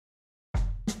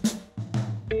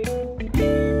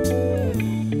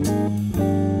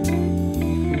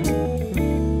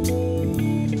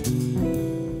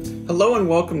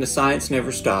welcome to Science Never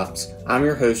Stops. I'm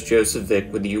your host, Joseph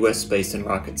Vick with the U.S. Space and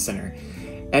Rocket Center.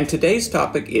 And today's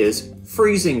topic is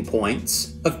freezing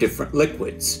points of different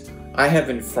liquids. I have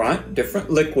in front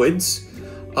different liquids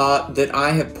that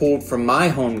I have pulled from my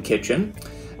home kitchen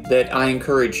that I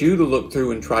encourage you to look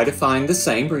through and try to find the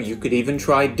same, or you could even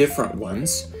try different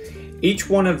ones. Each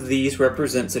one of these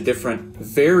represents a different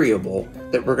variable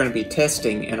that we're going to be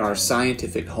testing in our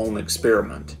scientific home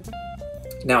experiment.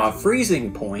 Now, a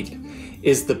freezing point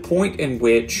is the point in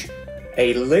which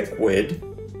a liquid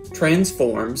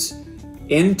transforms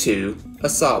into a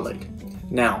solid.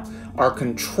 Now, our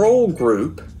control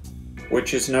group,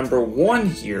 which is number 1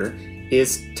 here,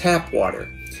 is tap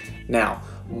water. Now,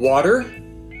 water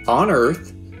on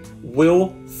Earth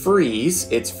will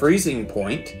freeze. Its freezing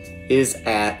point is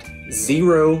at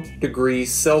 0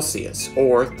 degrees Celsius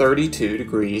or 32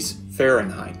 degrees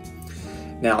Fahrenheit.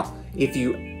 Now, if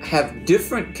you have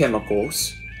different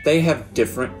chemicals, they have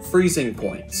different freezing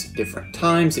points. Different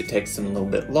times, it takes them a little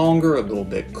bit longer, a little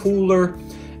bit cooler.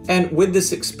 And with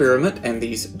this experiment and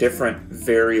these different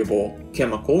variable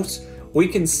chemicals, we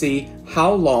can see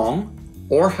how long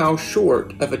or how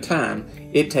short of a time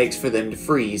it takes for them to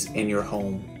freeze in your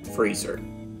home freezer.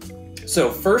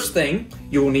 So first thing,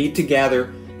 you will need to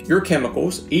gather your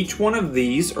chemicals. Each one of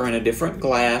these are in a different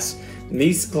glass. And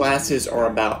these glasses are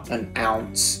about an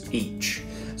ounce each.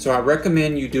 So I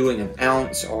recommend you doing an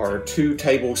ounce or 2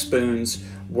 tablespoons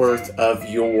worth of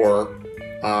your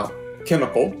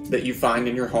chemical that you find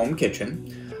in your home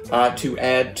kitchen to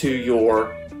add to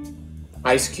your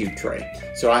ice cube tray.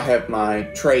 So I have my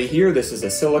tray here. This is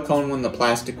a silicone one. The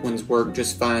plastic ones work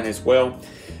just fine as well.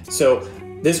 So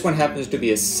this one happens to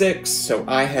be a 6, so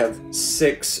I have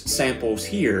 6 samples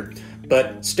here.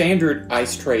 But standard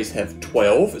ice trays have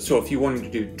 12, so if you wanted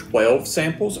to do 12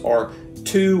 samples or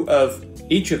 2 of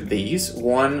each of these,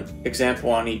 1 example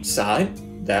on each side,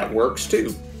 that works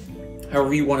too.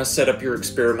 However you want to set up your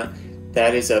experiment,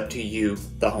 that is up to you,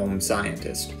 the home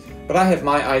scientist. But I have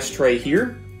my ice tray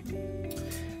here,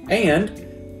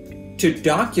 and to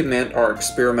document our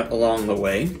experiment along the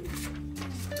way,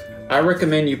 I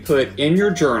recommend you put in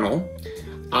your journal,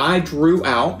 I drew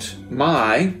out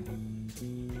my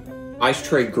ice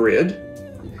tray grid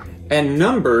and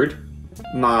numbered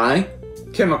my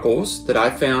chemicals that I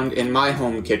found in my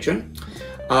home kitchen.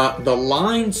 The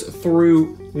lines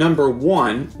through number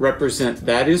 1 represent,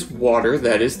 that is water,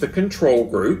 that is the control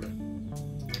group.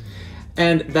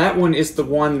 And that one is the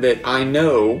one that I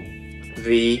know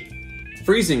the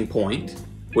freezing point,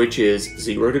 which is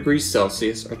 0 degrees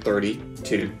Celsius or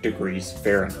 32 degrees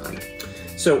Fahrenheit.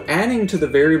 So adding to the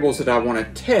variables that I want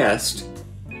to test,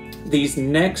 these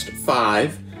next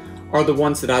 5 are the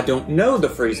ones that I don't know the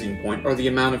freezing point or the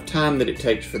amount of time that it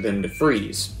takes for them to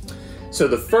freeze. So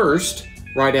the first,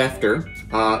 right after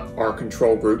our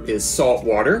control group, is salt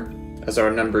water as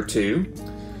our number 2.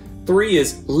 3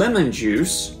 is lemon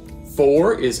juice.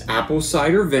 4 is apple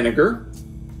cider vinegar.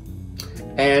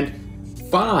 And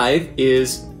 5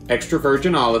 is extra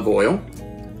virgin olive oil.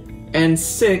 And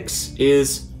 6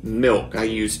 is milk. I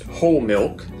used whole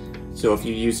milk. So if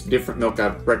you use different milk, I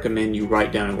recommend you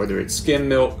write down whether it's skim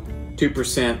milk,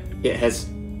 2%, it has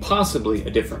possibly a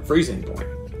different freezing point.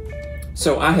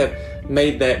 So I have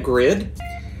made that grid.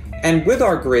 And with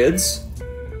our grids,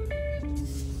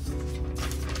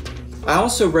 I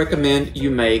also recommend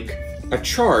you make a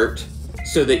chart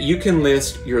so that you can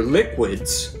list your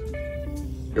liquids,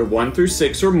 your 1 through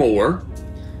 6 or more,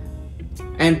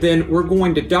 and then we're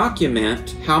going to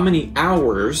document how many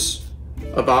hours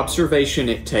of observation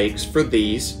it takes for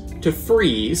these to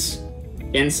freeze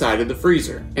inside of the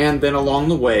freezer, and then along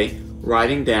the way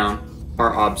writing down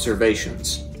our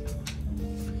observations.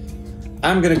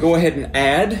 I'm going to go ahead and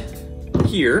add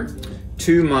here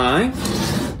to my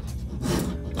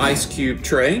ice cube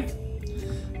tray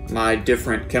my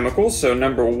different chemicals. So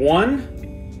number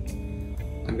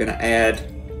 1, I'm going to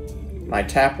add my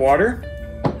tap water.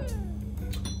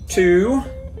 2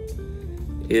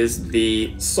 is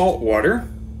the salt water.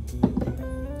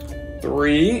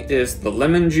 3 is the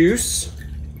lemon juice.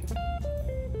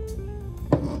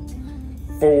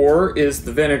 4 is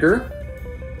the vinegar.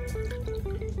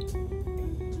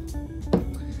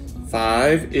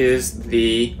 5 is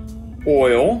the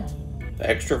oil, the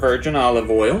extra virgin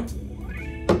olive oil.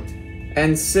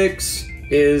 And 6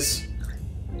 is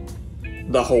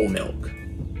the whole milk.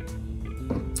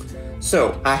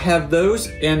 So I have those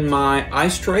in my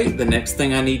ice tray. The next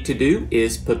thing I need to do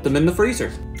is put them in the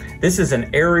freezer. This is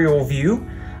an aerial view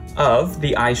of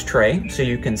the ice tray, so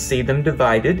you can see them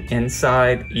divided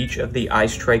inside each of the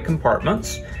ice tray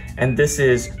compartments. And this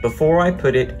is before I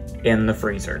put it in the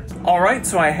freezer. All right,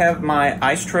 so I have my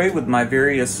ice tray with my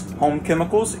various home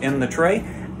chemicals in the tray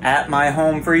at my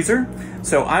home freezer.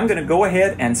 So I'm gonna go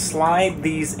ahead and slide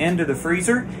these into the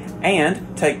freezer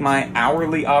and take my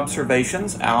hourly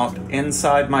observations out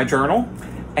inside my journal.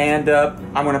 And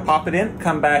I'm gonna pop it in,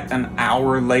 come back an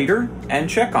hour later and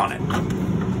check on it.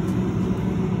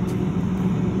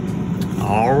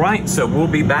 All right, so we'll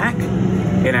be back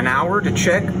in an hour to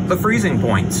check the freezing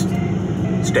points.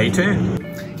 Stay tuned.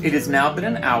 It has now been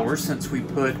an hour since we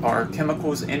put our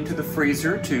chemicals into the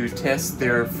freezer to test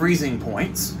their freezing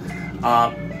points.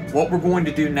 What we're going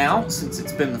to do now, since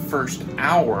it's been the first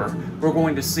hour, we're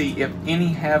going to see if any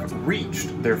have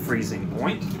reached their freezing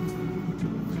point.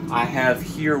 I have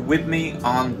here with me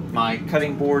on my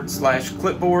cutting board /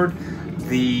 clipboard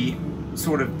the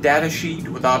sort of data sheet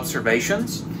with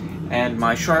observations and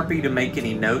my Sharpie to make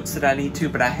any notes that I need to,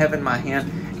 but I have in my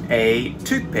hand a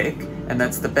toothpick, and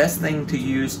that's the best thing to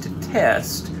use to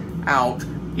test out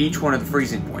each one of the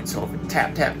freezing points. So if it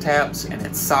taps and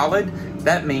it's solid,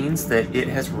 that means that it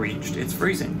has reached its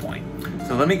freezing point.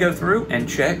 So let me go through and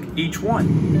check each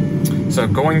one. So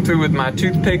going through with my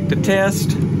toothpick to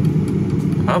test.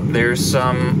 Oh, there's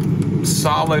some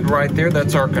solid right there.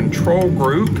 That's our control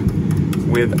group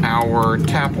with our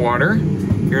tap water.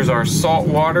 Here's our salt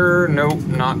water. Nope,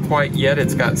 not quite yet.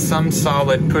 It's got some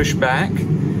solid pushback.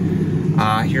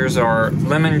 Here's our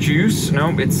lemon juice.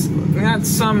 Nope, it's got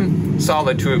some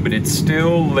solid to it, but it's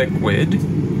still liquid.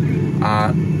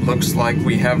 Looks like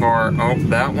we have our, oh,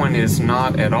 that one is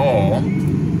not at all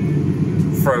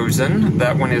frozen.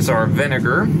 That one is our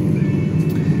vinegar.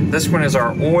 This one is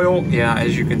our oil. Yeah,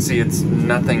 as you can see, it's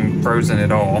nothing frozen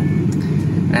at all.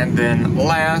 And then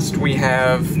last we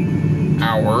have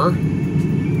our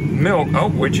milk, oh,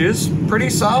 which is pretty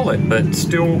solid, but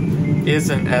still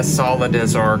isn't as solid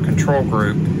as our control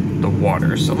group, the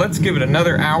water. So let's give it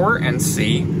another hour and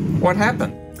see what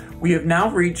happened. We have now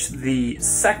reached the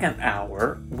second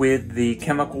hour with the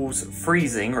chemicals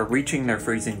freezing or reaching their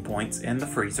freezing points in the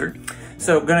freezer.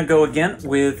 So I'm gonna go again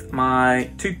with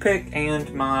my toothpick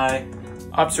and my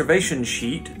observation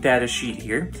sheet, data sheet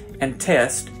here, and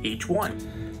test each one.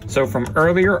 So from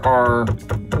earlier, our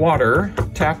water,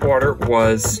 tap water,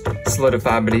 was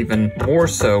solidified, but even more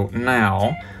so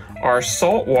now. Our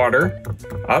salt water,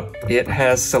 it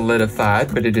has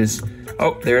solidified, but it is,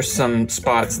 oh, there's some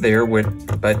spots there,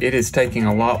 but it is taking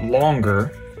a lot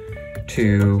longer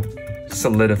to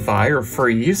solidify or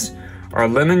freeze. Our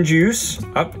lemon juice,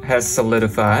 has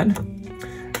solidified.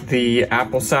 The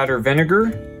apple cider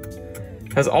vinegar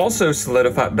has also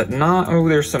solidified, but not, oh,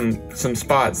 there's some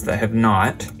spots that have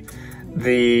not.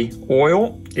 The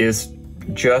oil is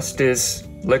just as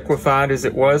liquefied as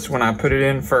it was when I put it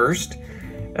in first.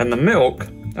 And the milk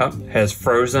has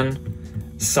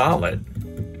frozen solid.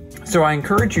 So I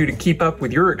encourage you to keep up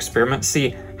with your experiment,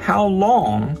 see how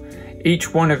long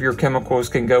each one of your chemicals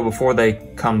can go before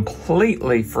they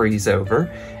completely freeze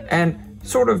over, and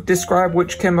sort of describe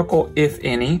which chemical, if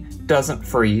any, doesn't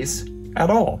freeze at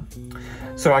all.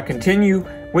 So I continue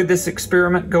with this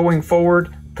experiment going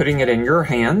forward, putting it in your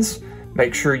hands.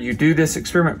 Make sure you do this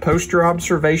experiment, post your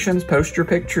observations, post your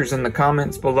pictures in the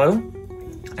comments below.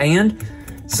 And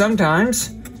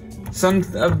sometimes, some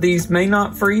of these may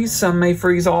not freeze, some may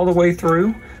freeze all the way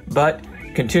through, but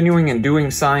continuing and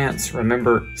doing science,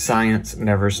 remember, science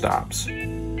never stops.